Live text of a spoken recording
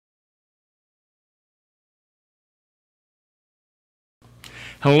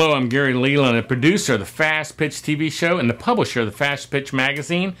Hello, I'm Gary Leland, the producer of the Fastpitch TV show and the publisher of the Fastpitch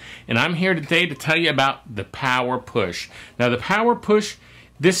magazine, and I'm here today to tell you about the Power Push. Now, the Power Push,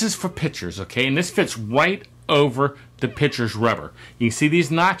 this is for pitchers, okay, and this fits right over the pitcher's rubber. You can see these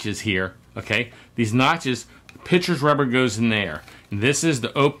notches here, okay? These notches, the pitcher's rubber goes in there. And this is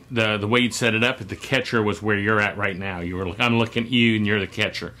the way you'd set it up if the catcher was where you're at right now. I'm looking at you and you're the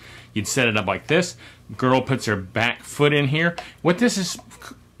catcher. You'd set it up like this. Girl puts her back foot in here.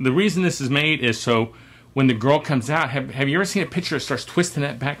 The reason this is made is so when the girl comes out, have you ever seen a pitcher that starts twisting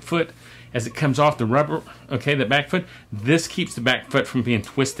that back foot as it comes off the rubber? Okay, the back foot. This keeps the back foot from being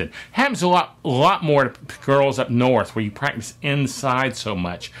twisted. Happens a lot more to girls up north where you practice inside so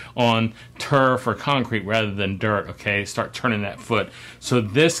much on turf or concrete rather than dirt. Okay, start turning that foot. So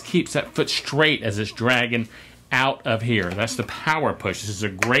this keeps that foot straight as it's dragging out of here. That's the Power Push. This is a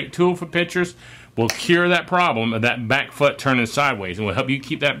great tool for pitchers. Will cure that problem of that back foot turning sideways and will help you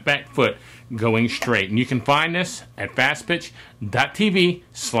keep that back foot going straight. And you can find this at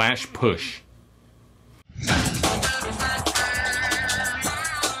fastpitch.tv/push.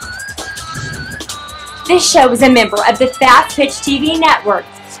 This show is a member of the Fastpitch TV network.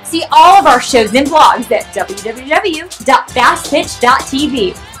 See all of our shows and blogs at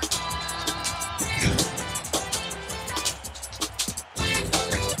www.fastpitch.tv.